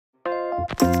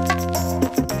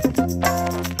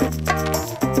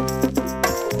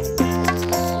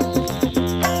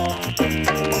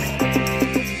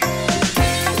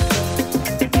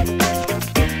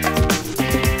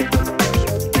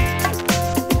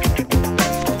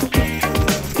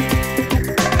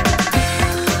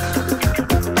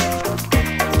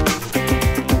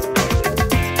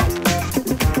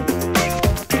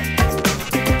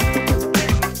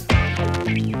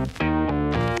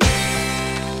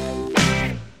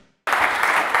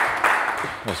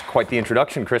Quite the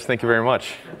introduction, Chris. Thank you very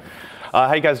much.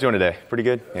 How you guys doing today? Pretty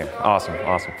good? Yeah, awesome,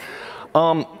 awesome.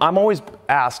 I'm always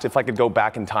asked if I could go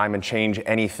back in time and change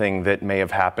anything that may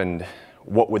have happened,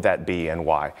 what would that be and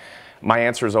why? My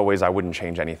answer is always I wouldn't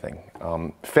change anything.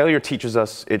 Failure teaches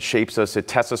us, it shapes us, it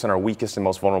tests us in our weakest and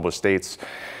most vulnerable states.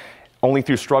 Only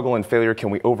through struggle and failure can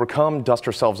we overcome, dust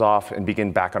ourselves off, and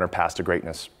begin back on our path to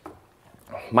greatness.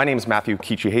 My name is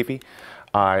Kiichi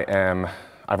Heafy.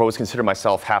 I've always considered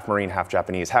myself half Marine, half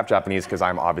Japanese. Half Japanese because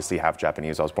I'm obviously half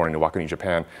Japanese. I was born in Iwakuni,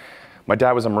 Japan. My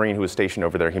dad was a Marine who was stationed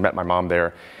over there. He met my mom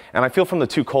there. And I feel from the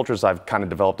two cultures, I've kind of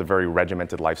developed a very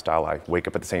regimented lifestyle. I wake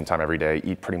up at the same time every day,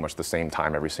 eat pretty much the same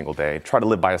time every single day, try to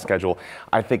live by a schedule.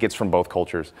 I think it's from both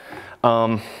cultures.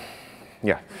 Yeah, so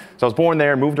I was born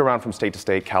there, moved around from state to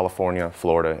state, California,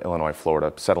 Florida, Illinois,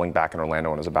 Florida, settling back in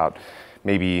Orlando when I was about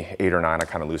maybe 8 or 9. I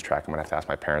kind of lose track. I'm gonna have to ask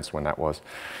my parents when that was.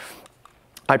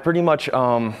 I pretty much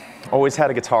always had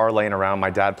a guitar laying around. My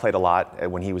dad played a lot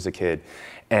when he was a kid,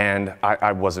 and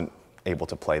I wasn't able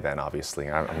to play then, obviously.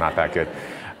 I'm not that good.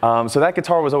 So that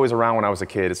guitar was always around when I was a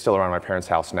kid. It's still around my parents'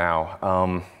 house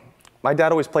now. My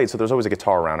dad always played, so there's always a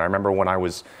guitar around. I remember when I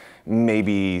was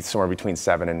maybe somewhere between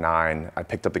 7 and 9, I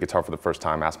picked up the guitar for the first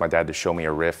time, asked my dad to show me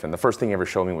a riff, and the first thing he ever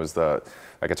showed me was the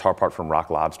guitar part from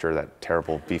Rock Lobster, that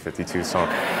terrible B-52 song.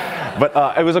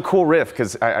 But it was a cool riff,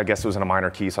 because I guess it was in a minor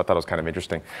key, so I thought it was kind of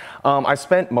interesting. I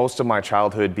spent most of my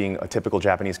childhood being a typical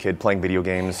Japanese kid, playing video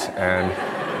games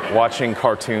and watching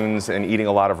cartoons and eating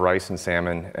a lot of rice and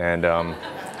salmon, and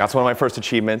that's one of my first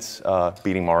achievements,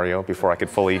 beating Mario before I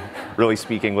could really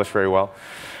speak English very well.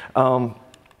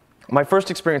 My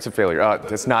first experience of failure,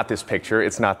 it's not this picture,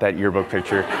 it's not that yearbook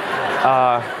picture.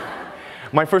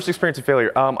 My first experience of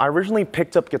failure, I originally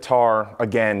picked up guitar,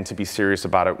 again, to be serious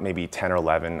about it, maybe 10 or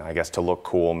 11, I guess to look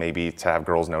cool, maybe to have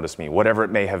girls notice me, whatever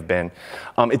it may have been.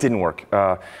 It didn't work.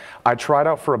 I tried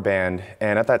out for a band,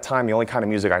 and at that time, the only kind of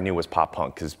music I knew was pop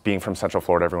punk, because being from Central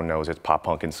Florida, everyone knows it's pop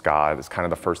punk and ska. It's kind of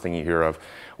the first thing you hear of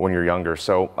when you're younger.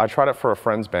 So I tried out for a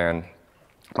friend's band.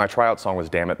 My tryout song was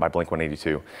Damn It by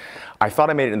Blink-182. I thought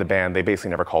I made it in the band. They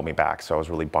basically never called me back, so I was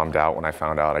really bummed out when I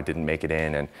found out I didn't make it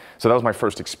in. And so that was my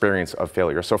first experience of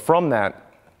failure. So from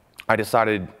that, I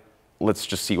decided, let's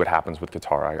just see what happens with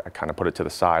guitar. I kind of put it to the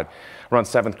side. Around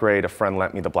 7th grade, a friend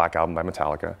lent me the Black Album by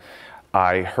Metallica.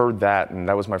 I heard that, and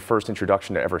that was my first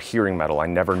introduction to ever hearing metal. I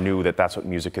never knew that that's what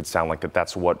music could sound like, that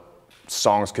that's what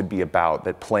songs could be about,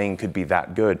 that playing could be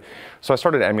that good. So I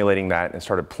started emulating that and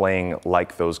started playing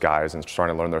like those guys and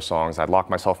starting to learn their songs. I'd lock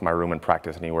myself in my room and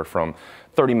practice anywhere from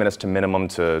 30 minutes to minimum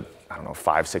to, I don't know,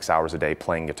 5-6 hours a day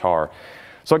playing guitar.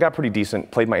 So I got pretty decent,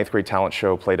 played my 8th grade talent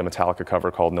show, played a Metallica cover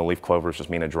called No Leaf Clover. It's just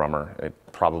me and a drummer. It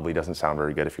probably doesn't sound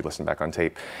very good if you listen back on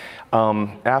tape.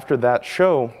 After that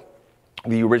show,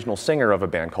 the original singer of a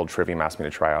band called Trivium asked me to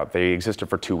try out. They existed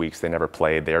for 2 weeks. They never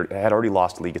played. They had already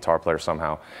lost a lead guitar player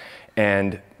somehow.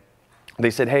 And they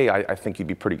said, hey, I think you'd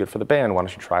be pretty good for the band. Why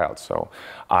don't you try out? So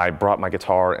I brought my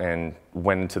guitar and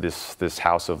went into this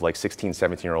house of like 16,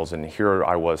 17-year-olds. And here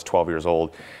I was, 12 years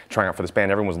old, trying out for this band.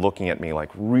 Everyone was looking at me like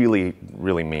really,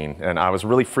 really mean. And I was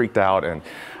really freaked out. And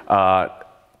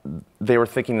they were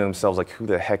thinking to themselves, like, who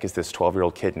the heck is this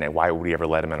 12-year-old kid? And why would we ever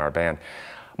let him in our band?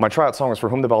 My tryout song was For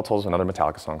Whom the Bell Tolls, another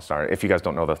Metallica song. Sorry, if you guys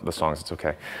don't know the songs, it's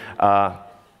okay.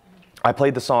 I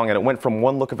played the song, and it went from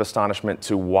one look of astonishment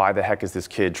to why the heck is this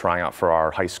kid trying out for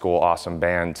our high school awesome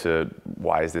band to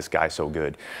why is this guy so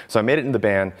good? So I made it in the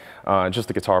band, just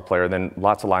the guitar player, then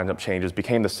lots of lineup changes,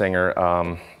 became the singer.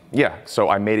 Yeah, so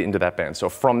I made it into that band. So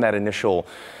from that initial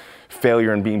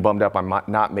failure and being bummed up I'm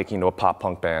not making it to a pop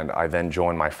punk band, I then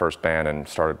joined my first band and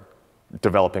started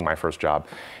developing my first job.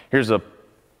 Here's a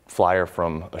flyer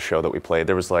from a show that we played.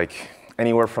 There was like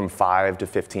anywhere from 5 to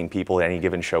 15 people at any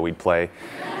given show we'd play.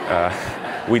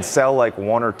 We'd sell like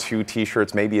 1 or 2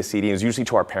 t-shirts, maybe a CD. It was usually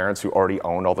to our parents who already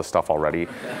owned all the stuff already.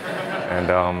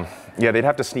 And yeah, they'd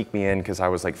have to sneak me in because I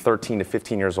was like 13 to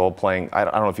 15 years old playing. I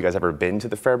don't know if you guys ever been to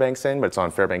the Fairbanks Inn, but it's on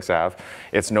Fairbanks Ave.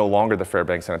 It's no longer the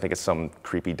Fairbanks Inn. I think it's some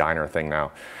creepy diner thing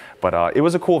now. But it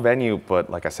was a cool venue, but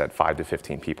like I said, 5 to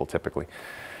 15 people typically.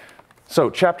 So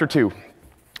chapter 2,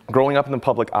 growing up in the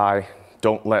public eye,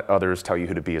 don't let others tell you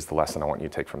who to be is the lesson I want you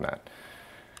to take from that.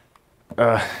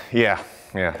 Yeah,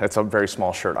 that's a very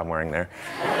small shirt I'm wearing there.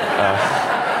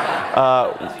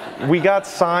 We got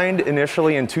signed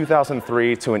initially in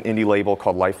 2003 to an indie label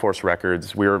called Life Force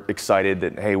Records. We were excited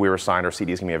that, hey, we were signed, our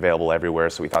CDs can be available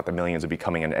everywhere, so we thought the millions would be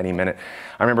coming in any minute.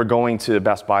 I remember going to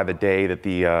Best Buy the day that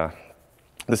the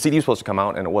CD was supposed to come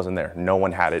out, and it wasn't there. No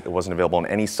one had it. It wasn't available on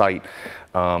any site.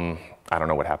 I don't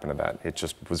know what happened to that. It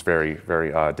just was very,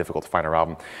 very difficult to find our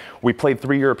album. We played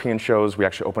 3 European shows. We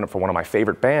actually opened up for one of my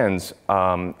favorite bands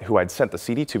who I'd sent the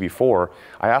CD to before.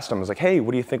 I asked him, I was like, hey,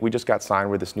 what do you think? We just got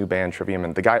signed with this new band, Trivium.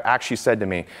 And the guy actually said to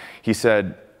me, he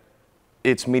said,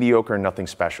 it's mediocre and nothing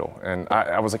special. And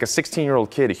I was like a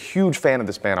 16-year-old kid, a huge fan of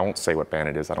this band. I won't say what band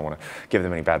it is. I don't want to give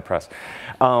them any bad press.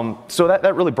 So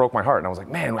that really broke my heart. And I was like,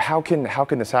 man, how can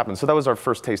this happen? So that was our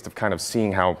first taste of kind of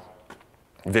seeing how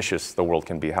vicious the world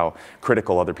can be, how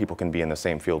critical other people can be in the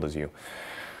same field as you.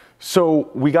 So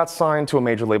we got signed to a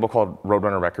major label called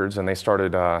Roadrunner Records, and they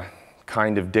started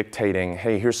kind of dictating,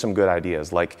 hey, here's some good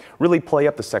ideas, like really play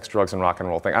up the sex, drugs, and rock and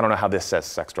roll thing. I don't know how this says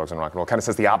sex, drugs, and rock and roll. It kind of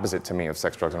says the opposite to me of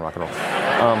sex, drugs, and rock and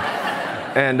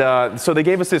roll. So they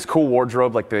gave us this cool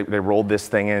wardrobe, like they rolled this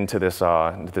thing into this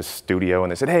studio,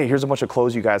 and they said, hey, here's a bunch of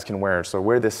clothes you guys can wear, so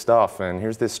wear this stuff, and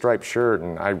here's this striped shirt,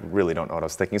 and I really don't know what I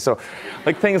was thinking. So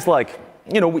like things like,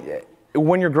 you know,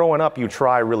 when you're growing up, you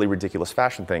try really ridiculous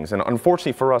fashion things, and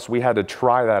unfortunately for us, we had to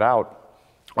try that out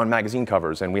on magazine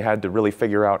covers, and we had to really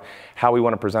figure out how we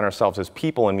want to present ourselves as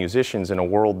people and musicians in a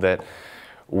world that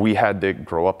we had to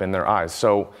grow up in their eyes.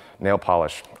 So nail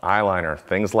polish, eyeliner,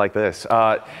 things like this.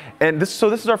 So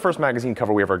this is our first magazine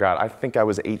cover we ever got. I think I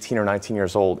was 18 or 19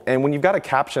 years old. And when you've got a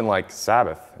caption like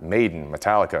Sabbath, Maiden,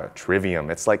 Metallica,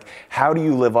 Trivium, it's like, how do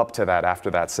you live up to that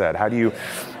after that's said? How do you...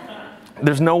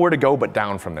 There's nowhere to go but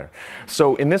down from there.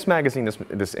 So in this magazine,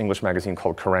 this English magazine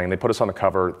called Kerrang, they put us on the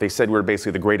cover. They said we were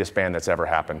basically the greatest band that's ever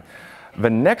happened. The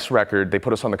next record, they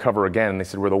put us on the cover again, and they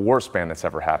said we're the worst band that's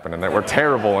ever happened, and that we're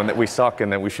terrible, and that we suck,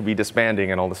 and that we should be disbanding,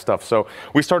 and all this stuff. So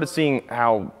we started seeing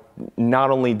how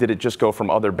not only did it just go from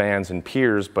other bands and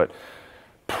peers, but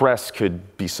press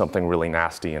could be something really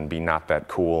nasty and be not that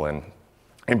cool, and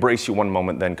embrace you one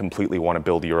moment, then completely want to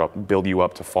build you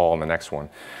up to fall in the next one.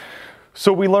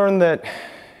 So we learned that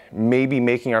maybe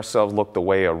making ourselves look the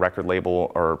way a record label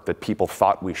or that people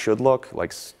thought we should look,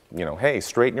 like, you know, hey,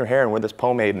 straighten your hair and wear this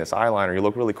pomade and this eyeliner, you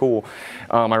look really cool.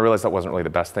 I realized that wasn't really the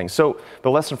best thing. So the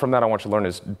lesson from that I want you to learn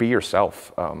is be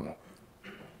yourself.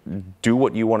 Do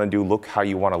what you want to do, look how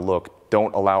you want to look.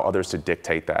 Don't allow others to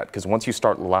dictate that, because once you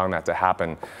start allowing that to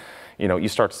happen, you know, you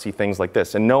start to see things like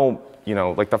this. And no, you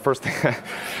know, like the first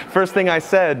thing I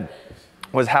said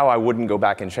was how I wouldn't go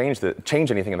back and change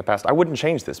anything in the past. I wouldn't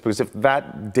change this, because if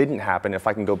that didn't happen, if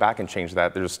I can go back and change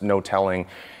that, there's no telling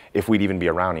if we'd even be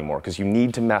around anymore, because you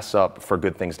need to mess up for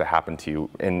good things to happen to you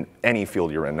in any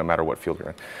field you're in, no matter what field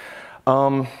you're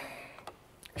in.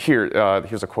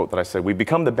 Here's a quote that I said, "We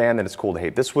become the band that it's cool to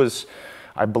hate." This was,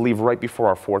 I believe, right before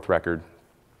our 4th record.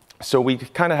 So we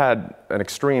kind of had an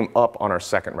extreme up on our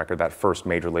 2nd record, that first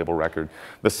major label record.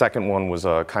 The second one was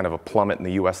a kind of a plummet in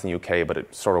the US and the UK, but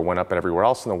it sort of went up everywhere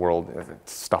else in the world.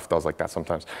 Stuff does like that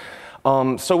sometimes.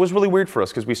 So it was really weird for us,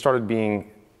 because we started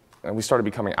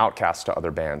becoming outcasts to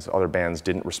other bands. Other bands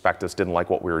didn't respect us, didn't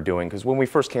like what we were doing, because when we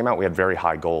first came out, we had very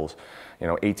high goals. You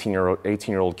know,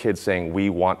 18-year-old kids saying, we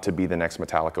want to be the next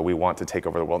Metallica, we want to take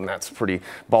over the world, and that's pretty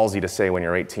ballsy to say when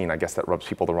you're 18. I guess that rubs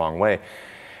people the wrong way.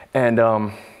 And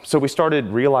so we started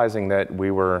realizing that we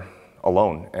were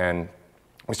alone, and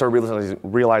we started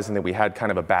realizing that we had kind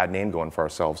of a bad name going for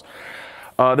ourselves.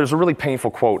 There's a really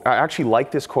painful quote. I actually like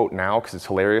this quote now because it's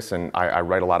hilarious, and I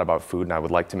write a lot about food, and I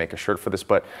would like to make a shirt for this,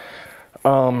 but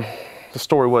the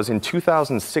story was in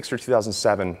 2006 or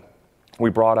 2007, we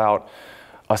brought out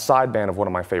a side band of one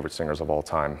of my favorite singers of all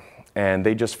time. And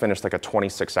they just finished like a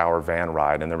 26-hour van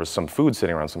ride, and there was some food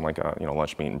sitting around, some like you know,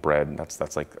 lunch meat and bread.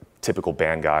 That's like a typical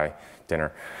band guy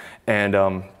dinner. And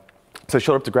so I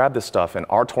showed up to grab this stuff, and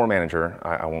our tour manager,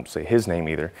 I won't say his name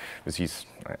either, because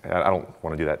I don't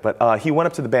want to do that, but he went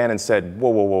up to the band and said, whoa,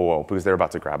 whoa, whoa, whoa, because they're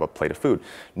about to grab a plate of food.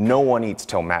 No one eats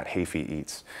till Matt Heafy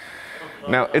eats.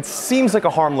 Now, it seems like a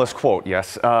harmless quote,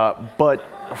 yes, but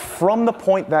from the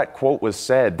point that quote was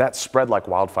said, that spread like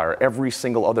wildfire. Every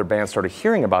single other band started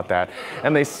hearing about that.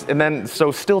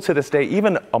 So still to this day,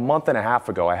 even a month and a half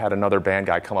ago, I had another band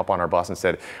guy come up on our bus and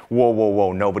said, whoa, whoa,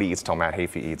 whoa, nobody eats till Matt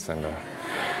Heafy eats. And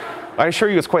I assure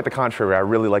you it's quite the contrary. I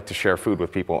really like to share food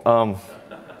with people.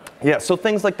 Yeah, so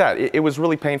things like that. It was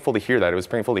really painful to hear that. It was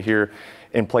painful to hear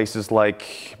in places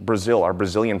like Brazil. Our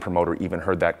Brazilian promoter even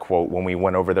heard that quote when we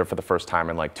went over there for the first time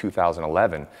in like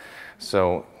 2011.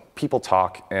 So people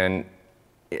talk, and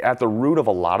at the root of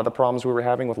a lot of the problems we were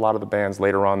having with a lot of the bands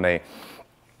later on, they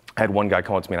I had one guy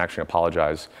come up to me and actually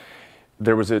apologize.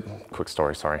 There was a quick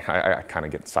story, sorry, I kind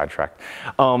of get sidetracked.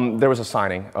 There was a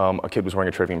signing, a kid was wearing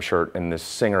a Trivium shirt, and this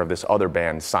singer of this other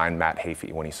band signed Matt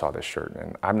Heafy when he saw this shirt.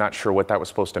 And I'm not sure what that was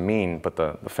supposed to mean, but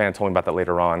the fan told me about that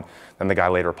later on. Then the guy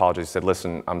later apologized, he said,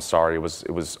 listen, I'm sorry, it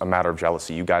was a matter of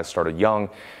jealousy. You guys started young,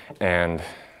 and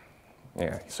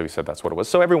yeah, so he said that's what it was.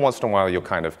 So every once in a while, you'll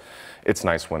kind of, it's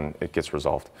nice when it gets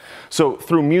resolved. So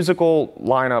through musical,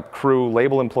 lineup, crew,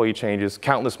 label employee changes,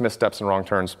 countless missteps and wrong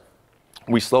turns,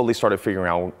 we slowly started figuring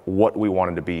out what we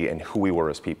wanted to be and who we were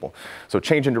as people. So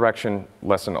change in direction,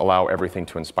 lesson, allow everything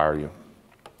to inspire you.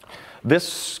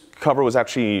 This cover was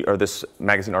actually, or this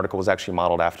magazine article was actually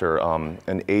modeled after an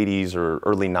 80s or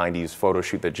early 90s photo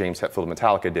shoot that James Hetfield of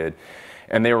Metallica did.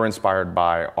 And they were inspired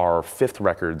by our 5th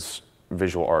record's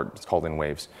visual art. It's called In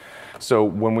Waves. So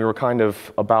when we were kind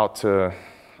of about to,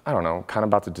 I don't know, kind of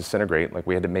about to disintegrate, like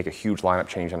we had to make a huge lineup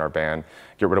change in our band,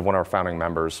 get rid of one of our founding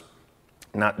members,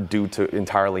 not due to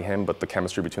entirely him, but the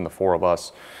chemistry between the 4 of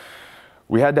us.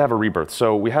 We had to have a rebirth.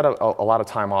 So we had a lot of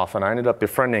time off, and I ended up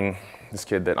befriending this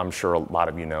kid that I'm sure a lot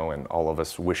of you know, and all of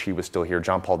us wish he was still here,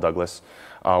 John Paul Douglas,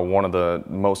 one of the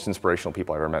most inspirational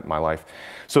people I ever met in my life.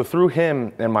 So through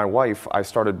him and my wife, I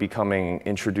started becoming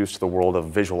introduced to the world of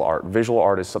visual art. Visual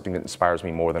art is something that inspires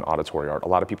me more than auditory art. A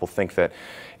lot of people think that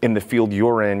in the field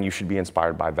you're in, you should be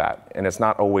inspired by that. And it's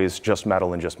not always just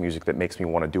metal and just music that makes me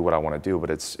want to do what I want to do, but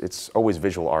it's always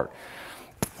visual art.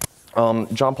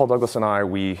 John Paul Douglas and I,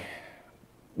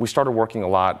 we started working a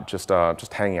lot, just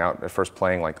hanging out, at first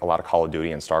playing like a lot of Call of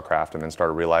Duty and StarCraft, and then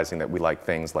started realizing that we liked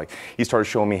things like, he started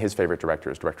showing me his favorite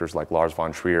directors like Lars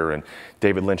von Trier and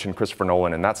David Lynch and Christopher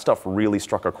Nolan, and that stuff really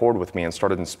struck a chord with me and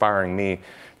started inspiring me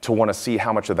to want to see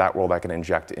how much of that world I can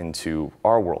inject into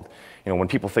our world. You know, when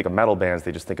people think of metal bands,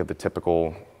 they just think of the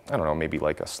typical, I don't know, maybe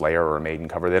like a Slayer or a Maiden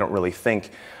cover. They don't really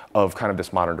think of kind of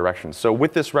this modern direction. So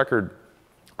with this record,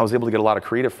 I was able to get a lot of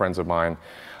creative friends of mine.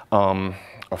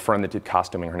 A friend that did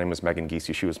costuming, her name was Megan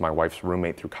Giese. She was my wife's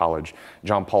roommate through college.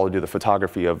 John Paul would do the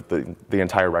photography of the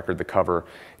entire record, the cover.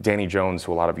 Danny Jones,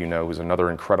 who a lot of you know, who's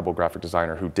another incredible graphic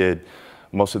designer who did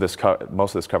most of this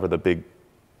cover, the big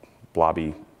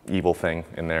blobby evil thing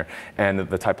in there, and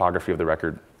the typography of the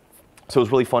record. So it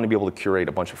was really fun to be able to curate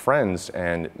a bunch of friends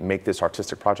and make this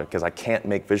artistic project, because I can't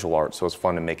make visual art, so it's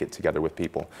fun to make it together with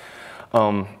people.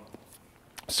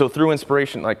 So through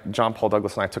inspiration, like John Paul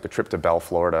Douglas and I took a trip to Bell,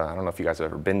 Florida. I don't know if you guys have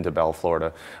ever been to Bell,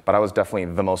 Florida, but I was definitely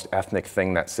the most ethnic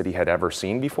thing that city had ever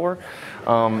seen before.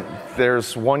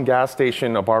 There's one gas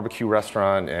station, a barbecue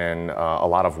restaurant, and a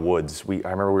lot of woods. I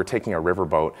remember we were taking a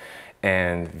riverboat,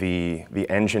 and the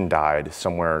engine died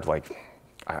somewhere, like,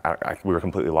 we were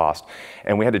completely lost.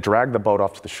 And we had to drag the boat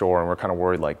off to the shore, and we're kind of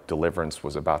worried like deliverance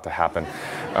was about to happen.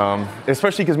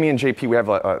 Especially because me and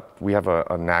JP, we have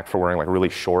a knack for wearing like really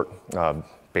short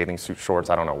bathing suit shorts.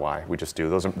 I don't know why, we just do.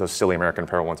 Those silly American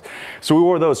Apparel ones. So we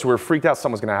wore those, so we were freaked out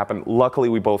something was gonna happen. Luckily,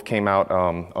 we both came out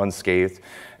unscathed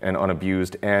and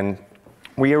unabused, and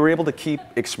we were able to keep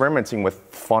experimenting with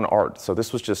fun art. So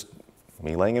this was just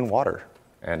me laying in water.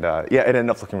 And yeah, it ended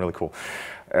up looking really cool.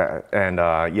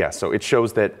 Yeah, so it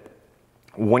shows that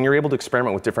when you're able to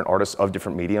experiment with different artists of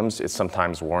different mediums, it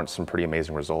sometimes warrants some pretty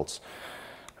amazing results.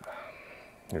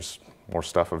 Here's more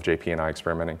stuff of JP and I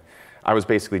experimenting. I was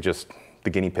basically just the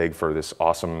guinea pig for this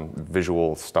awesome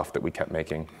visual stuff that we kept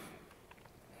making.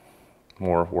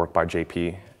 More work by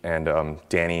JP, and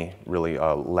Danny really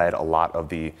led a lot of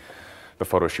the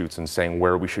photo shoots and saying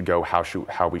where we should go,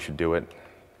 how we should do it.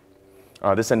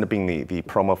 This ended up being the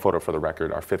promo photo for the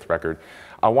record, our 5th record.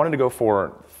 I wanted to go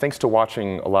for, thanks to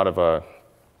watching a lot of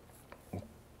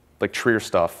like Trier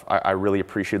stuff, I really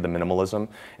appreciated the minimalism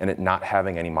and it not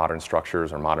having any modern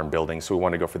structures or modern buildings. So we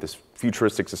wanted to go for this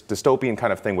futuristic, dystopian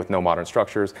kind of thing with no modern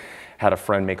structures. Had a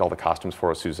friend make all the costumes for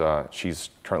us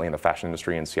she's currently in the fashion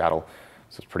industry in Seattle,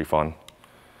 so it's pretty fun.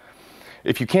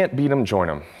 If you can't beat them, join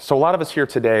them. So a lot of us here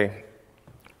today,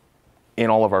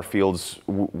 in all of our fields,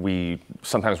 we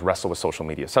sometimes wrestle with social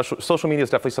media. Social media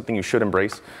is definitely something you should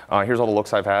embrace. Here's all the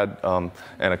looks I've had,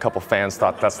 and a couple fans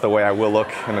thought that's the way I will look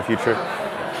in the future.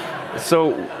 So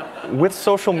with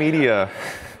social media,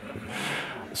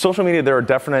 there are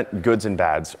definite goods and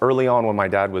bads. Early on, when my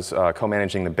dad was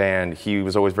co-managing the band, he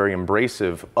was always very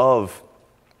embracive of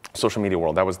social media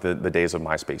world. That was the days of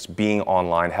MySpace, being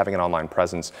online, having an online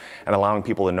presence, and allowing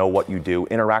people to know what you do,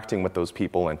 interacting with those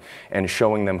people, and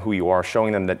showing them who you are,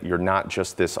 showing them that you're not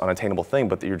just this unattainable thing,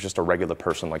 but that you're just a regular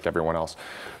person like everyone else.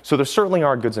 So there certainly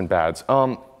are goods and bads.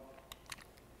 And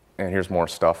here's more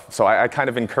stuff. So I kind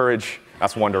of encourage,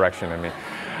 that's one direction in me.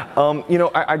 You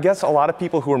know, I guess a lot of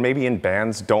people who are maybe in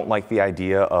bands don't like the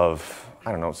idea of,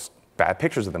 I don't know, bad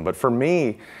pictures of them. But for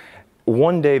me,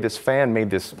 one day this fan made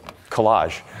this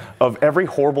collage of every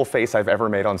horrible face I've ever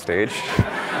made on stage.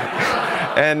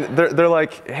 And they're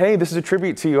like, hey, this is a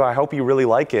tribute to you. I hope you really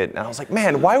like it. And I was like,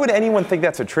 man, why would anyone think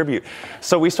that's a tribute?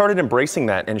 So we started embracing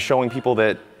that and showing people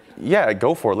that, yeah,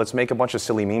 go for it. Let's make a bunch of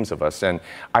silly memes of us. And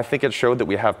I think it showed that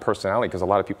we have personality, because a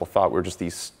lot of people thought we were just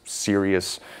these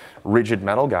serious, rigid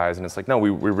metal guys. And it's like, no, we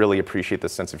really appreciate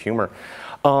this sense of humor.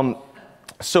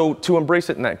 So to embrace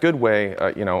it in that good way,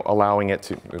 you know, allowing it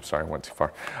to, oops, sorry, I went too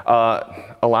far.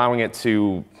 Allowing it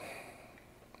to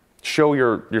show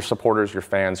your supporters, your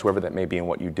fans, whoever that may be in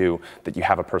what you do, that you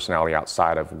have a personality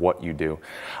outside of what you do.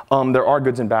 There are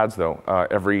goods and bads though.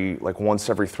 Once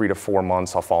every 3 to 4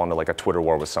 months, I'll fall into like a Twitter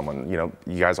war with someone. You know,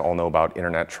 you guys all know about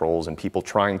internet trolls and people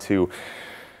trying to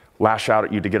lash out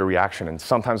at you to get a reaction. And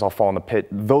sometimes I'll fall in the pit.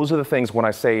 Those are the things when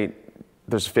I say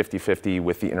there's 50-50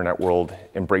 with the internet world,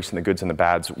 embracing the goods and the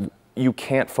bads. You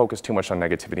can't focus too much on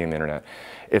negativity on the internet.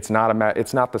 It's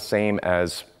not the same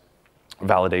as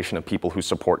validation of people who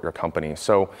support your company.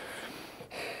 So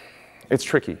it's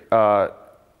tricky.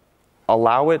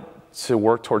 Allow it to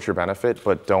work towards your benefit,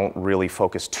 but don't really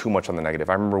focus too much on the negative.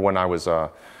 I remember when I was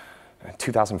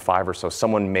 2005 or so,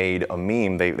 someone made a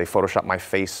meme. They photoshopped my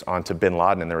face onto Bin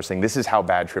Laden, and they were saying, this is how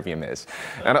bad Trivium is.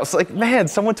 And I was like, man,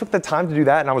 someone took the time to do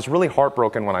that, and I was really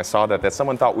heartbroken when I saw that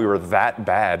someone thought we were that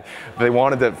bad. They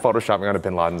wanted to Photoshop me onto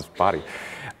Bin Laden's body.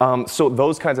 So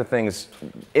those kinds of things,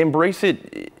 embrace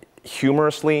it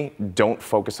humorously. Don't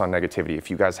focus on negativity. If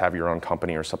you guys have your own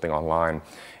company or something online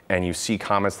and you see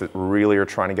comments that really are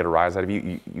trying to get a rise out of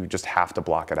you, you just have to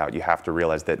block it out. You have to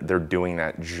realize that they're doing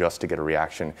that just to get a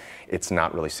reaction. It's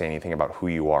not really saying anything about who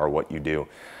you are or what you do.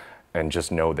 And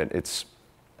just know that it's,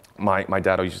 my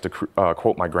dad used to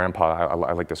quote my grandpa.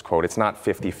 I like this quote. It's not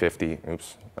 50-50.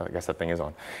 Oops, I guess that thing is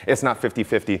on. It's not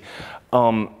 50-50.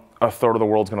 A third of the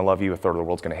world's gonna love you, a third of the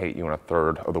world's gonna hate you, and a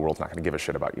third of the world's not gonna give a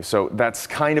shit about you. So that's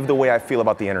kind of the way I feel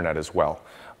about the internet as well.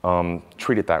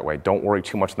 Treat it that way. Don't worry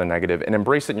too much of the negative, and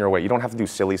embrace it in your way. You don't have to do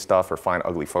silly stuff or find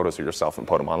ugly photos of yourself and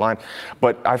put them online.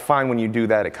 But I find when you do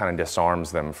that, it kind of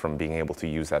disarms them from being able to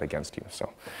use that against you.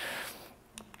 So,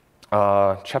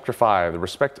 Chapter 5, the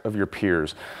respect of your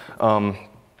peers.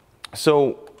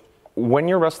 So when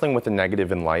you're wrestling with the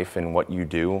negative in life and what you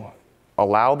do,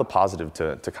 allow the positive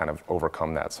to kind of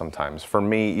overcome that sometimes. For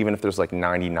me, even if there's like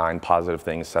 99 positive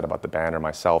things said about the band or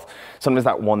myself, sometimes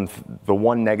the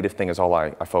one negative thing is all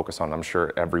I focus on. I'm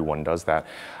sure everyone does that.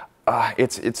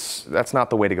 That's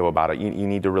not the way to go about it. You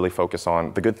need to really focus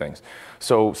on the good things.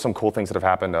 So some cool things that have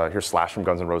happened. Here's Slash from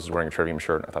Guns N' Roses wearing a Trivium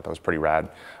shirt. I thought that was pretty rad.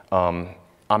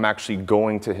 I'm actually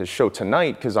going to his show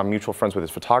tonight because I'm mutual friends with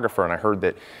his photographer, and I heard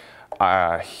that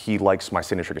he likes my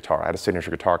signature guitar. I had a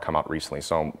signature guitar come out recently,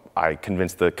 so I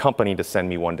convinced the company to send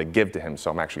me one to give to him.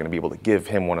 So I'm actually going to be able to give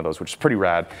him one of those, which is pretty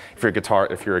rad. If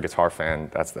you're a guitar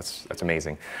fan, that's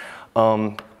amazing.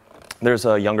 There's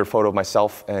a younger photo of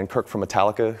myself and Kirk from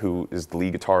Metallica, who is the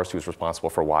lead guitarist who's responsible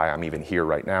for why I'm even here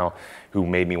right now, who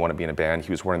made me want to be in a band.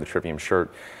 He was wearing the Trivium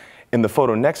shirt. In the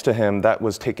photo next to him, that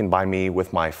was taken by me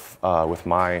with my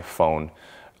phone.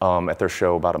 At their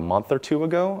show about a month or two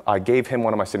ago. I gave him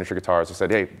one of my signature guitars. I said,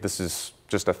 hey, this is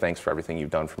just a thanks for everything you've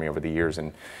done for me over the years.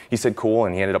 And he said, cool,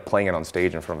 and he ended up playing it on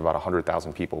stage in front of about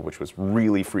 100,000 people, which was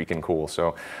really freaking cool.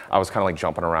 So I was kind of like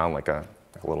jumping around like a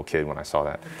little kid when I saw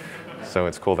that. So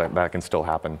it's cool that that can still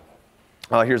happen.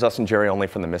 Here's us and Jerry Only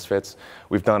from the Misfits.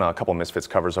 We've done a couple Misfits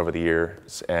covers over the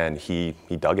years, and he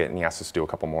dug it, and he asked us to do a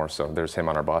couple more, so there's him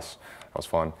on our bus. That was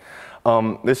fun.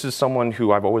 This is someone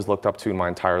who I've always looked up to in my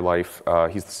entire life.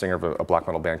 He's the singer of a black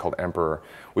metal band called Emperor.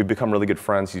 We've become really good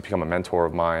friends. He's become a mentor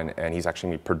of mine, and he's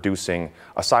actually producing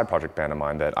a side project band of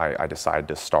mine that I decided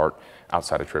to start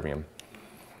outside of Trivium.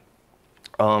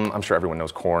 I'm sure everyone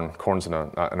knows Korn. Korn's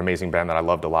an amazing band that I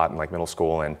loved a lot in like middle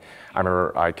school, and I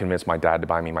remember I convinced my dad to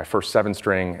buy me my first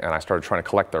 7-string, and I started trying to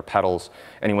collect their pedals.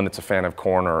 Anyone that's a fan of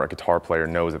Korn or a guitar player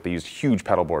knows that they use huge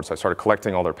pedal boards, so I started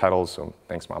collecting all their pedals, so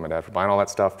thanks Mom and Dad for buying all that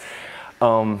stuff.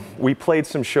 We played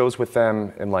some shows with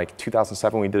them in like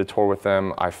 2007. We did a tour with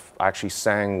them. I actually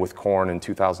sang with Korn in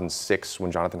 2006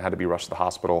 when Jonathan had to be rushed to the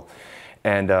hospital,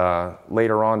 and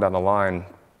later on down the line,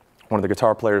 one of the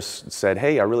guitar players said,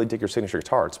 hey, I really dig your signature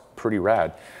guitar. It's pretty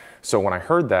rad. So when I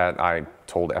heard that, I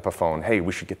told Epiphone, hey,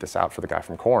 we should get this out for the guy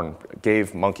from Korn.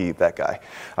 Gave Monkey, that guy,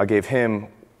 I gave him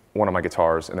one of my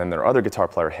guitars, and then their other guitar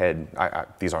player, Head,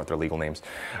 these aren't their legal names.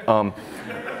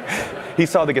 He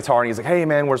saw the guitar and he's like, hey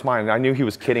man, where's mine? And I knew he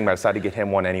was kidding, but I decided to get him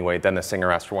one anyway. Then the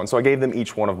singer asked for one. So I gave them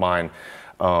each one of mine,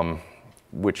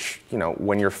 which, you know,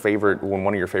 when one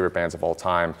of your favorite bands of all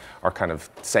time are kind of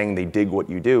saying they dig what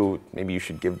you do, maybe you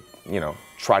should give, you know,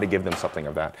 try to give them something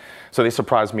of that. So they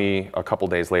surprised me a couple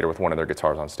days later with one of their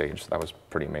guitars on stage. That was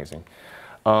pretty amazing.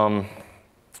 I'm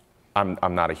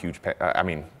not a huge, I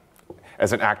mean,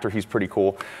 as an actor, he's pretty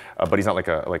cool, but he's not like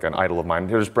an idol of mine.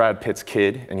 There's Brad Pitt's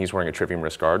kid, and he's wearing a Trivium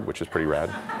wrist guard, which is pretty rad.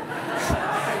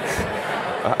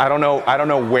 I don't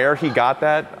know where he got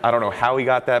that. I don't know how he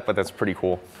got that, but that's pretty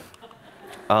cool.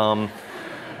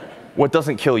 What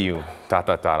doesn't kill you, ...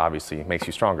 obviously makes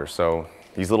you stronger. So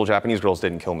these little Japanese girls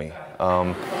didn't kill me.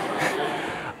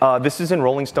 This is in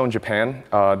Rolling Stone, Japan.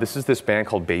 This is this band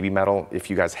called Baby Metal. If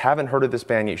you guys haven't heard of this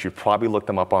band yet, you should probably look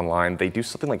them up online. They do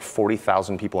something like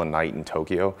 40,000 people a night in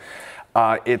Tokyo.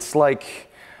 It's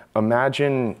like,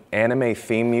 imagine anime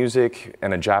theme music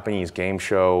and a Japanese game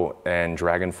show and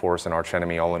Dragon Force and Arch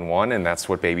Enemy all in one, and that's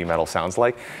what Baby Metal sounds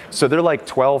like. So they're like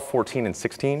 12, 14, and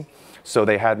 16. So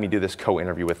they had me do this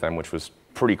co-interview with them, which was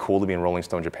pretty cool to be in Rolling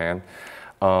Stone, Japan.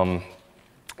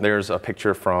 There's a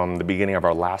picture from the beginning of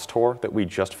our last tour that we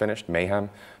just finished, Mayhem.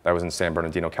 That was in San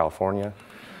Bernardino, California.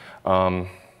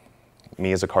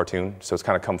 Me as a cartoon, so it's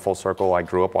kind of come full circle. I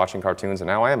grew up watching cartoons, and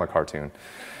now I am a cartoon.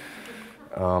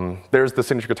 There's the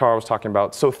signature guitar I was talking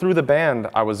about. So through the band,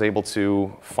 I was able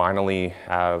to finally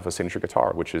have a signature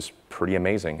guitar, which is pretty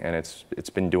amazing, and it's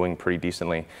been doing pretty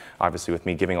decently. Obviously, with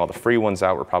me giving all the free ones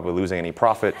out, we're probably losing any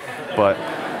profit, but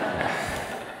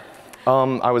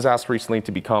I was asked recently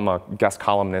to become a guest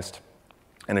columnist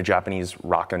in a Japanese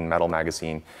rock and metal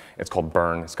magazine. It's called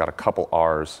Burn. It's got a couple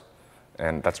R's,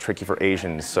 and that's tricky for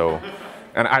Asians, so.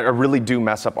 And I really do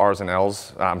mess up R's and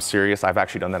L's. I'm serious. I've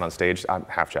actually done that on stage. I'm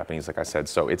half Japanese, like I said,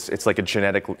 so it's like a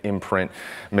genetic imprint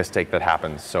mistake that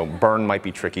happens. So Burn might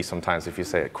be tricky sometimes if you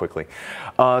say it quickly.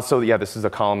 So yeah, this is a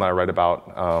column that I read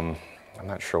about. I'm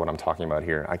not sure what I'm talking about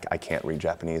here. I can't read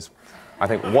Japanese. I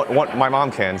think my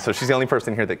mom can, so she's the only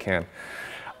person here that can.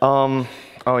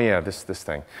 Oh yeah, this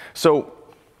thing. So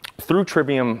through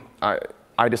Trivium,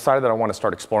 I decided that I want to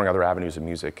start exploring other avenues of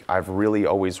music. I've really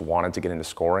always wanted to get into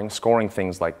scoring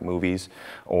things like movies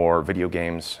or video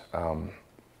games.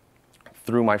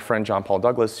 Through my friend John Paul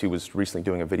Douglas, who was recently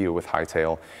doing a video with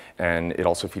Hightail, and it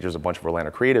also features a bunch of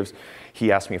Orlando creatives,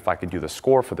 he asked me if I could do the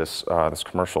score for this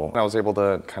commercial. And I was able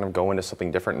to kind of go into something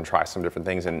different and try some different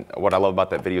things. And what I love about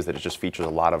that video is that it just features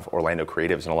a lot of Orlando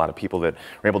creatives and a lot of people that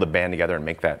are able to band together and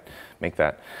make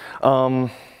that.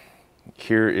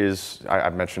 Here is,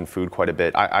 I've mentioned food quite a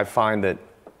bit. I find that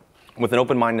with an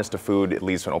open-mindedness to food, it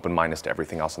leads to an open-mindedness to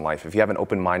everything else in life. If you have an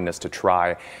open-mindedness to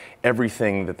try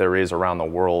everything that there is around the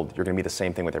world, you're going to be the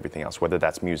same thing with everything else, whether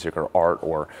that's music or art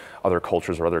or other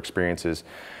cultures or other experiences.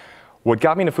 What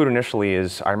got me into food initially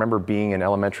is I remember being in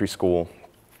elementary school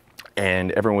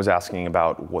and everyone was asking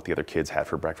about what the other kids had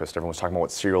for breakfast. Everyone was talking about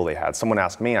what cereal they had. Someone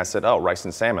asked me, I said, oh, rice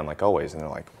and salmon, like always. And they're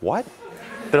like, what?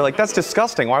 They're like, that's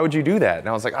disgusting. Why would you do that? And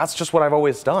I was like, that's just what I've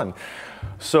always done.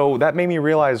 So that made me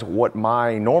realize what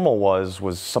my normal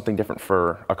was something different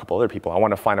for a couple other people. I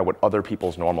wanted to find out what other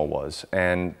people's normal was.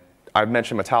 And I've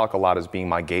mentioned Metallica a lot as being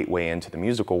my gateway into the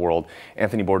musical world.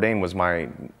 Anthony Bourdain was my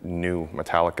new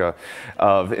Metallica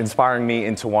of inspiring me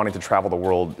into wanting to travel the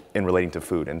world in relating to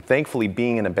food. And thankfully,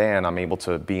 being in a band, I'm able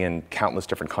to be in countless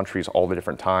different countries countless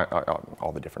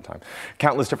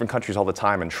different countries all the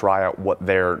time and try out what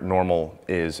their normal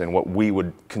is and what we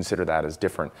would consider that as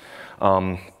different.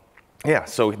 Yeah,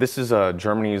 so this is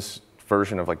Germany's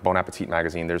version of like Bon Appetit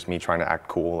magazine. There's me trying to act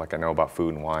cool, like I know about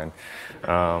food and wine.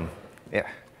 Yeah.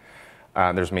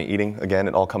 There's me eating. Again,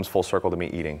 it all comes full circle to me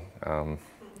eating.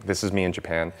 This is me in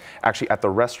Japan. Actually, at the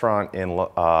restaurant in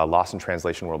Lost in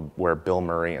Translation where Bill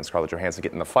Murray and Scarlett Johansson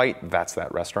get in the fight, that's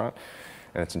that restaurant,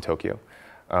 and it's in Tokyo.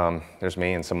 There's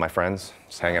me and some of my friends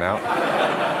just hanging out.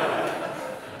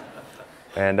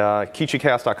 And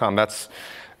KiichiCheafy.com,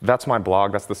 that's my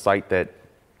blog. That's the site that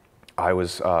I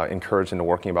was encouraged into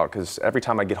working about, because every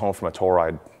time I get home from a tour,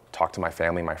 I'd talk to my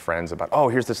family, my friends about, oh,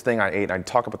 here's this thing I ate. I'd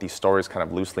talk about these stories kind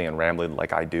of loosely and rambling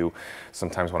like I do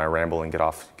sometimes when I ramble and get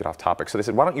off topic. So they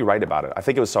said, why don't you write about it? I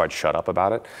think it was so I'd shut up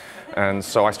about it. And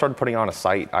so I started putting on a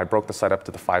site. I broke the site up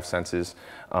to the 5 senses.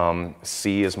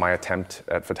 See is my attempt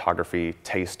at photography.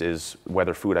 Taste is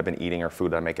whether food I've been eating or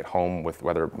food that I make at home with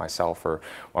whether myself or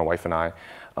my wife and I.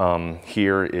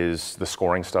 Here is the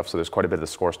scoring stuff, so there's quite a bit of the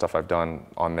score stuff I've done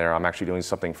on there. I'm actually doing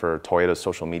something for Toyota's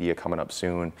social media coming up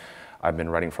soon. I've been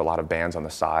writing for a lot of bands on the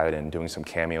side and doing some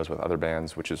cameos with other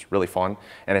bands, which is really fun.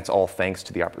 And it's all thanks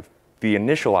to the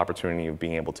initial opportunity of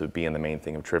being able to be in the main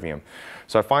thing of Trivium.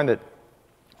 So I find that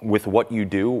with what you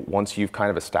do, once you've kind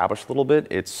of established a little bit,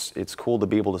 it's cool to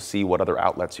be able to see what other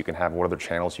outlets you can have, what other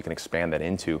channels you can expand that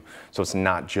into. So it's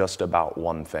not just about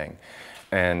one thing.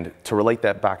 And to relate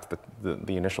that back to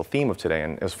the initial theme of today,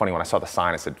 and it was funny when I saw the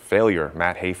sign, it said failure,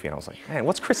 Matt Heafy, and I was like, man,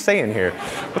 what's Chris saying here?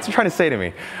 What's he trying to say to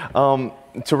me?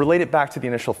 To relate it back to the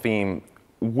initial theme,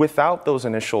 without those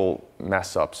initial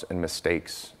mess ups and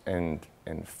mistakes and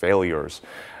failures,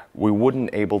 we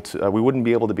wouldn't be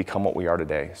able to become what we are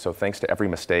today. So thanks to every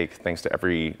mistake, thanks to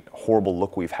every horrible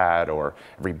look we've had, or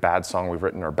every bad song we've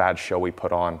written, or bad show we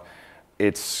put on,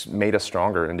 it's made us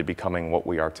stronger into becoming what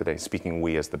we are today, speaking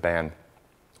we as the band.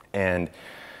 And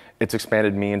it's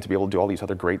expanded me into be able to do all these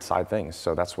other great side things.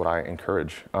 So that's what I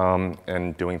encourage,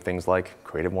 and doing things like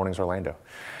Creative Mornings Orlando.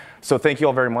 So thank you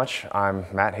all very much. I'm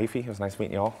Matt Heafy. It was nice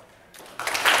meeting you all.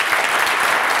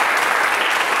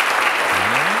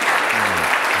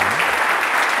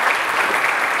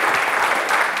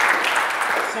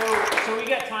 So we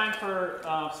got time for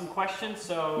some questions.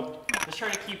 So let's try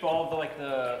to keep all of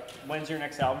the when's your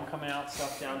next album coming out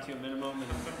stuff down to a minimum,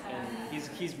 and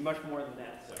he's much more than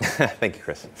that. So. Thank you,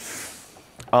 Chris.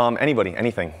 Anybody,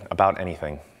 anything, about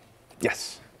anything?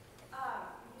 Yes? You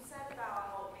said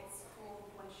about it's cool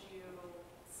once you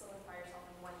solidify yourself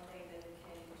in one thing, then you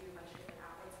can do a bunch of different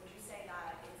outlets. Would you say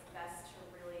that it's best to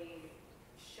really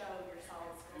show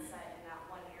yourself skill set in that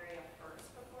one area first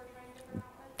before trying different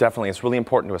outlets? Definitely. It's really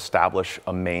important to establish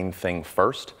a main thing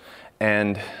first.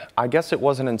 And I guess it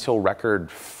wasn't until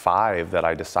record 5 that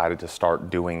I decided to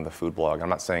start doing the food blog. I'm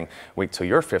not saying wait till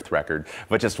your 5th record,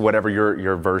 but just whatever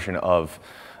your version of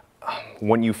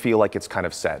when you feel like it's kind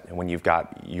of set and when you've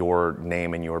got your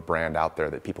name and your brand out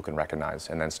there that people can recognize,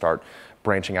 and then start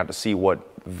branching out to see what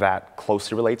that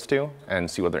closely relates to and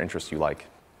see what other interests you like.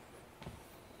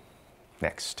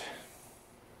 Next.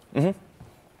 Mm-hmm.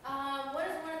 What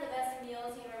is one of the best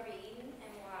meals you've ever eaten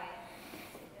and why?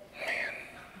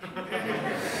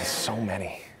 So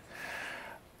many.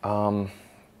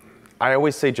 I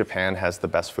always say Japan has the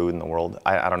best food in the world.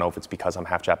 I don't know if it's because I'm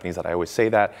half Japanese that I always say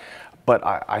that, but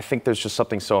I think there's just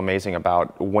something so amazing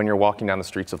about when you're walking down the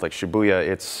streets of like Shibuya.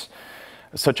 It's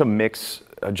such a mix,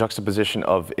 a juxtaposition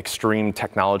of extreme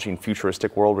technology and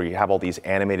futuristic world where you have all these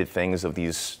animated things of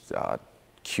these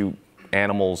cute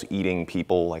animals eating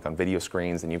people like on video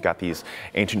screens, and you've got these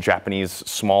ancient Japanese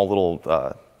small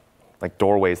little like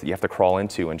doorways that you have to crawl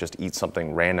into and just eat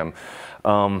something random.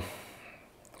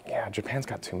 Yeah, Japan's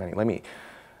got too many. Let me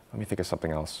think of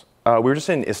something else. We were just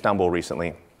in Istanbul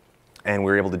recently, and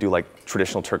we were able to do like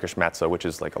traditional Turkish matza, which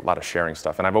is like a lot of sharing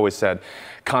stuff. And I've always said,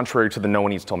 contrary to the no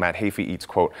one eats till Matt Heafy eats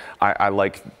quote, I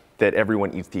like that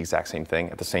everyone eats the exact same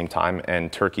thing at the same time.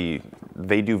 And Turkey,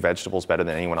 they do vegetables better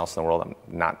than anyone else in the world.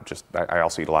 I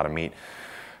also eat a lot of meat.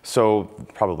 So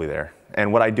probably there.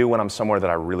 And what I do when I'm somewhere that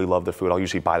I really love the food, I'll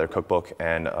usually buy their cookbook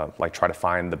and like try to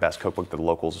find the best cookbook that the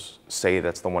locals say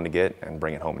that's the one to get and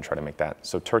bring it home and try to make that.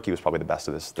 So Turkey was probably the best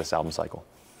of this album cycle.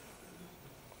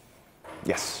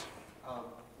 Yes?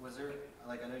 Was there,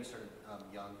 like I know you started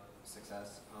young,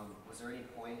 success, was there any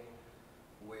point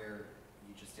where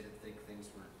you just didn't think things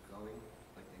were going,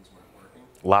 like things weren't working?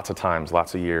 Lots of times,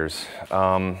 lots of years.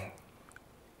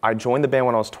 I joined the band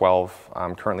when I was 12.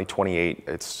 I'm currently 28.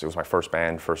 It was my first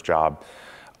band, first job.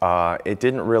 It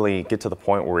didn't really get to the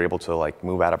point where we were able to like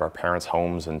move out of our parents'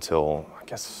 homes until, I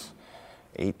guess,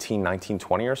 18, 19,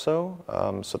 20 or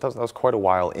so. So that was quite a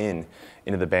while into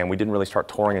the band. We didn't really start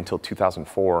touring until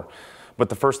 2004. But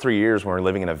the first 3 years when we were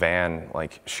living in a van,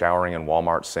 like showering in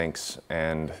Walmart sinks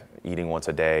and eating once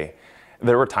a day,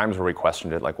 there were times where we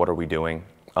questioned it, like what are we doing?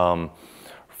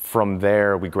 From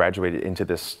there, we graduated into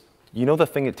this, you know the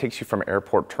thing that takes you from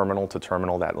airport terminal to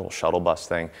terminal, that little shuttle bus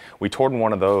thing? We toured in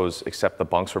one of those, except the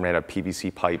bunks were made of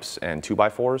PVC pipes and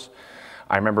 2x4s.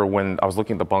 I remember when I was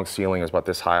looking at the bunk ceiling, it was about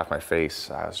this high off my face.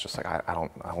 I was just like, I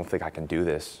don't think I can do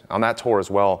this. On that tour as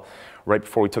well, right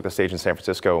before we took the stage in San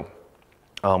Francisco,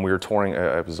 we were touring,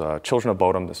 it was Children of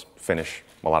Bodom, this Finnish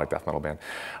melodic death metal band,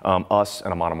 us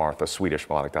and Amon Amarth, a Swedish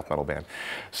melodic death metal band.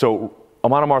 So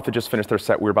Amon Amarth had just finished their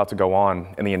set, we were about to go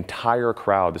on, and the entire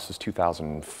crowd, this was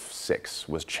 2006,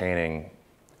 was chanting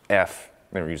F,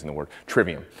 they were using the word,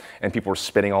 trivium. And people were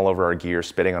spitting all over our gear,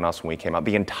 spitting on us when we came out,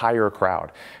 the entire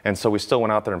crowd. And so we still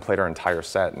went out there and played our entire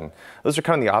set. And those are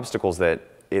kind of the obstacles that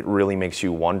it really makes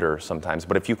you wonder sometimes.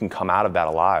 But if you can come out of that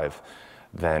alive,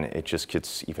 then it just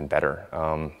gets even better.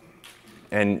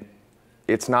 And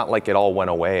it's not like it all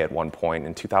went away at one point.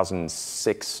 In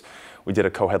 2006, we did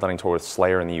a co-headlining tour with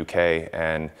Slayer in the UK,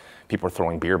 and people were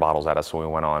throwing beer bottles at us when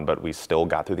we went on, but we still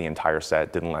got through the entire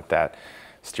set, didn't let that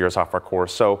steer us off our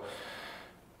course. So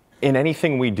In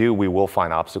anything we do, we will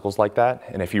find obstacles like that.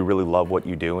 And if you really love what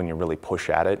you do and you really push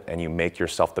at it and you make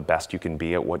yourself the best you can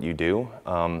be at what you do,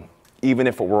 even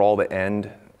if it were all to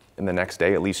end in the next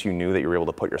day, at least you knew that you were able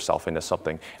to put yourself into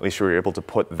something. At least you were able to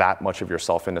put that much of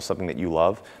yourself into something that you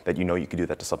love, that you know you could do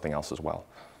that to something else as well.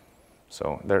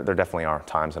 So there definitely are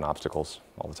times and obstacles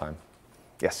all the time.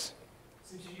 Yes?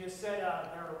 Since you just said,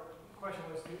 the question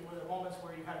was, were there moments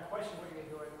where you kind of question what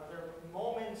you're doing? Are there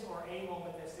moments or a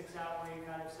moment that sticks out where you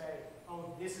kind of say,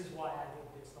 oh, this is why I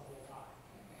did this the whole time?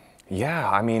 Yeah,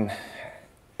 I mean,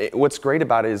 what's great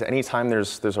about it is anytime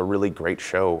there's a really great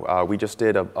show. We just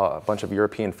did a bunch of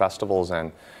European festivals,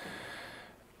 and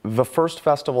the first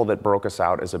festival that broke us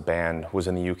out as a band was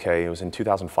in the UK. It was in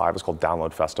 2005. It was called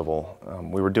Download Festival.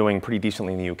 We were doing pretty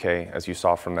decently in the UK, as you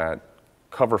saw from that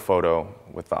cover photo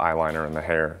with the eyeliner and the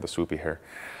hair, the swoopy hair.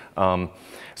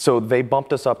 So they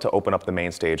bumped us up to open up the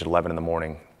main stage at 11 in the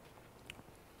morning.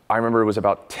 I remember it was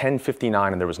about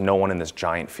 10:59 and there was no one in this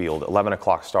giant field. 11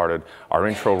 o'clock started, our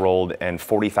intro rolled, and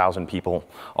 40,000 people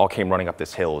all came running up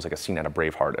this hill. It was like a scene out of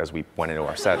Braveheart as we went into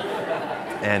our set.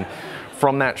 And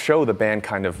from that show, the band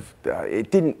kind of,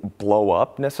 it didn't blow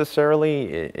up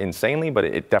necessarily insanely, but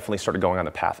it definitely started going on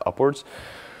the path upwards.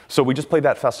 So we just played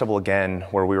that festival again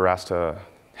where we were asked to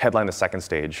headline the second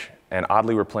stage. And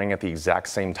oddly, we're playing at the exact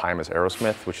same time as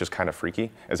Aerosmith, which is kind of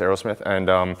freaky, as Aerosmith. And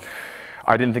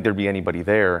I didn't think there'd be anybody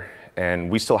there, and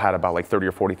we still had about like 30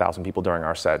 or 40,000 people during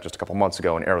our set just a couple months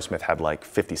ago, and Aerosmith had like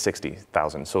 50,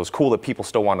 60,000. So it was cool that people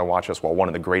still wanted to watch us while one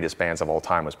of the greatest bands of all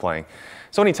time was playing.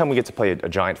 So anytime we get to play a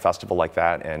giant festival like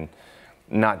that, and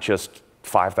not just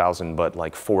 5,000, but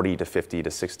like 40 to 50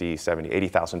 to 60, 70,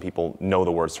 80,000 people know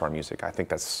the words to our music, I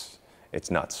think it's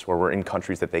nuts. Where we're in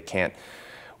countries that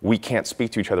we can't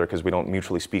speak to each other because we don't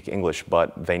mutually speak English,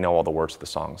 but they know all the words to the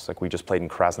songs. Like we just played in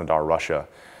Krasnodar, Russia,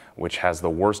 which has the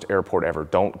worst airport ever.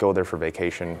 Don't go there for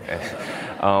vacation.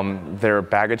 Their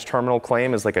baggage terminal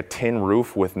claim is like a tin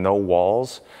roof with no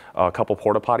walls, a couple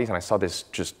porta potties, and I saw this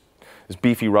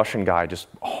beefy Russian guy just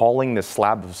hauling this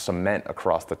slab of cement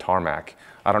across the tarmac.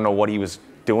 I don't know what he was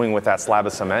doing with that slab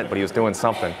of cement, but he was doing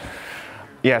something.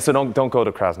 Yeah, so don't go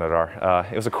to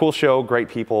Krasnodar. It was a cool show, great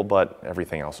people, but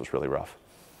everything else was really rough.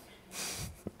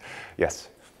 Yes?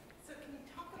 So can you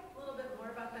talk a little bit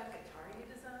more about that guitar you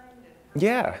designed?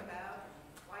 Yeah.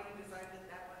 Why you designed it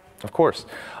that way? Of course.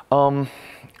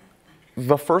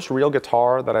 The first real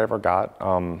guitar that I ever got,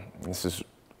 this is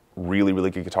really, really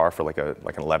good guitar for like an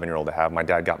 11-year-old to have. My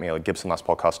dad got me a Gibson Les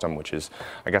Paul Custom, which is,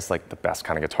 I guess, like the best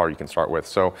kind of guitar you can start with.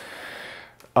 So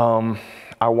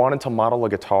I wanted to model a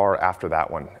guitar after that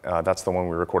one. That's the one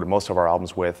we recorded most of our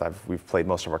albums with. We've played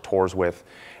most of our tours with.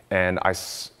 And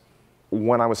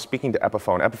when I was speaking to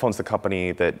Epiphone, Epiphone's the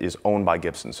company that is owned by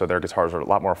Gibson, so their guitars are a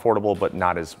lot more affordable, but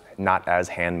not as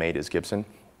handmade as Gibson.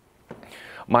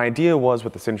 My idea was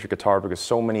with the signature guitar, because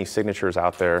so many signatures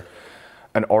out there,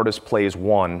 an artist plays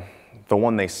one, the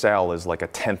one they sell is like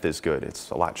 1/10 as good.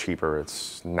 It's a lot cheaper,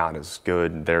 it's not as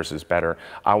good, theirs is better.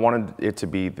 I wanted it to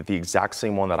be the exact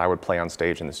same one that I would play on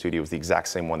stage in the studio was the exact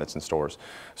same one that's in stores.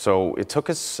 So it took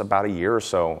us about a year or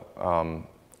so,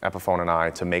 Epiphone and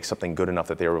I, to make something good enough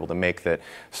that they were able to make that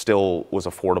still was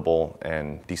affordable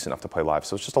and decent enough to play live.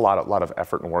 So it's just a lot of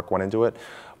effort and work went into it.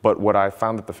 But what I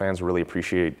found that the fans really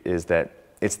appreciate is that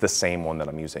it's the same one that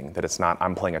I'm using, that it's not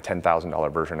I'm playing a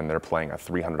 $10,000 version and they're playing a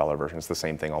 $300 version. It's the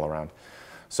same thing all around.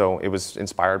 So it was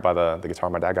inspired by the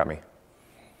guitar my dad got me.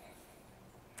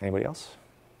 Anybody else?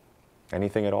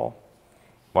 Anything at all?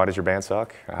 Why does your band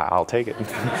suck? I'll take it.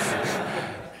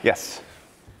 Yes?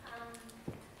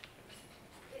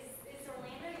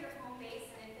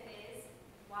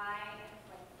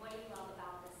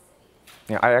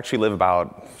 Yeah, I actually live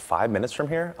about 5 minutes from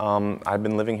here. I've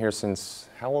been living here since,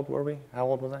 how old were we? How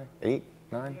old was I? 8,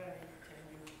 9?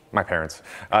 My parents.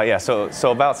 Yeah, so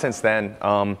about since then.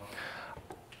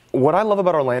 What I love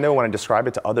about Orlando when I describe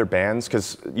it to other bands,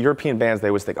 because European bands, they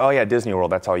always think, oh yeah, Disney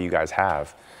World, that's all you guys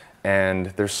have. And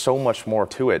there's so much more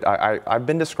to it. I've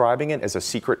been describing it as a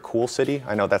secret cool city.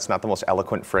 I know that's not the most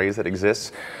eloquent phrase that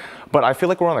exists, but I feel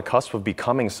like we're on the cusp of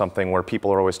becoming something where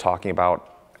people are always talking about,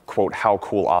 quote, how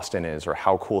cool Austin is or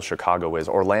how cool Chicago is.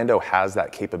 Orlando has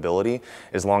that capability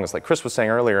as long as, like Chris was saying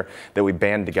earlier, that we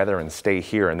band together and stay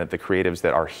here and that the creatives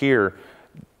that are here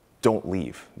don't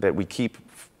leave, that we keep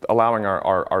allowing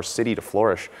our city to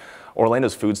flourish.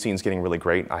 Orlando's food scene is getting really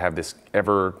great. I have this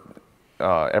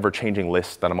ever-changing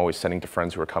list that I'm always sending to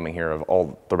friends who are coming here of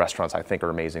all the restaurants I think are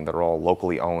amazing that are all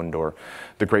locally owned or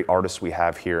the great artists we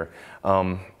have here.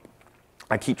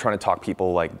 I keep trying to talk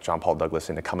people like John Paul Douglas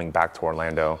into coming back to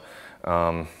Orlando.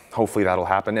 Hopefully that'll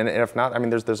happen. And if not, I mean,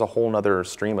 there's a whole nother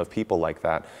stream of people like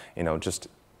that. You know, just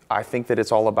I think that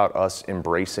it's all about us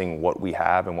embracing what we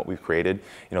have and what we've created.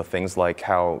 You know, things like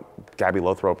how Gabby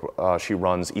Lothrop, she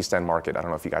runs East End Market. I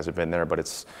don't know if you guys have been there,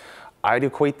 but I'd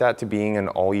equate that to being an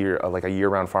all year, like a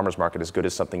year-round farmer's market as good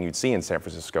as something you'd see in San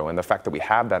Francisco. And the fact that we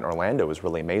have that in Orlando is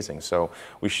really amazing. So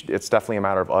it's definitely a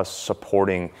matter of us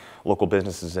supporting local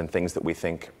businesses and things that we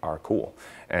think are cool,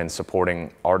 and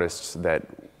supporting artists that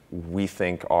we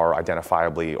think are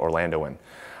identifiably Orlandoan.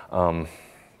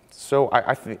 So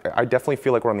I definitely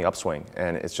feel like we're on the upswing,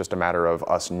 and it's just a matter of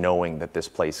us knowing that this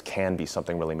place can be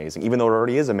something really amazing, even though it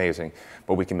already is amazing,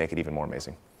 but we can make it even more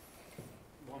amazing.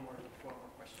 One more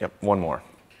question. Yep, one more.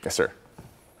 Yes, sir.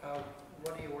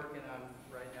 What are you working on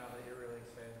right now that you're really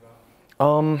excited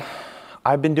about?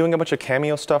 I've been doing a bunch of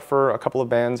cameo stuff for a couple of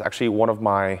bands. Actually, one of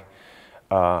my,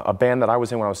 a band that I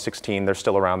was in when I was 16, they're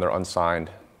still around, they're unsigned,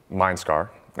 Mindscar.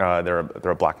 They're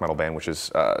a black metal band, which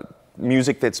is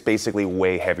music that's basically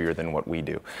way heavier than what we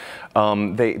do.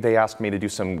 They asked me to do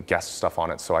some guest stuff on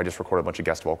it, so I just recorded a bunch of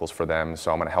guest vocals for them. So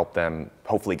I'm going to help them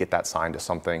hopefully get that signed to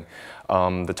something.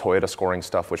 The Toyota scoring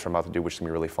stuff, which I'm about to do, which is going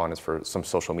to be really fun, is for some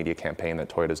social media campaign that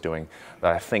Toyota's doing.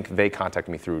 That I think they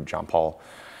contacted me through John Paul.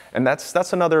 And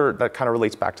that's another, that kind of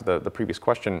relates back to the previous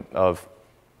question of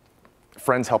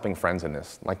friends helping friends in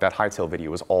this. Like that Hightail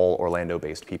video was all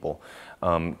Orlando-based people.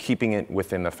 Keeping it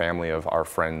within the family of our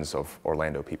friends of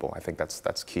Orlando people. I think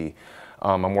that's key.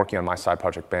 I'm working on my side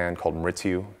project band called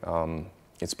Mrityu.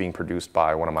 It's being produced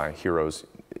by one of my heroes,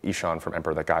 Ishan from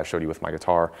Emperor, that guy I showed you with my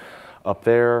guitar up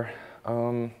there.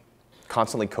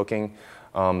 Constantly cooking.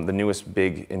 The newest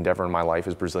big endeavor in my life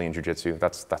is Brazilian Jiu-Jitsu.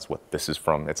 That's what this is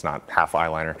from. It's not half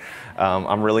eyeliner.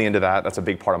 I'm really into that. That's a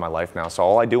big part of my life now. So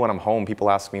all I do when I'm home,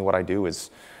 people ask me what I do is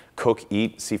cook,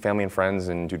 eat, see family and friends,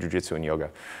 and do Jiu-Jitsu and yoga.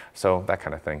 So that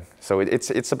kind of thing. So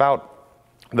it's about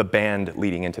the band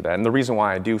leading into that. And the reason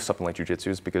why I do something like Jiu-Jitsu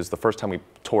is because the first time we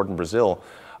toured in Brazil,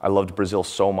 I loved Brazil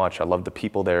so much. I loved the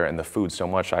people there and the food so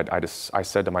much. I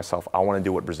said to myself, I want to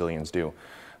do what Brazilians do.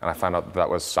 And I found out that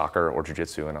was soccer or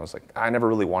jiu-jitsu, and I was like, I never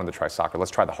really wanted to try soccer. Let's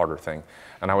try the harder thing.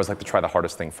 And I always like to try the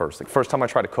hardest thing first. Like first time I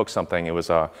tried to cook something, it was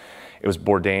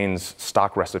Bourdain's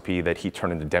stock recipe that he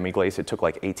turned into demi-glace. It took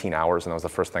like 18 hours, and that was the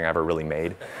first thing I ever really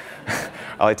made.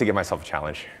 I like to give myself a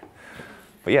challenge.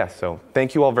 But yeah, so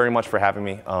thank you all very much for having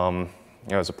me.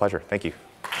 It was a pleasure. Thank you.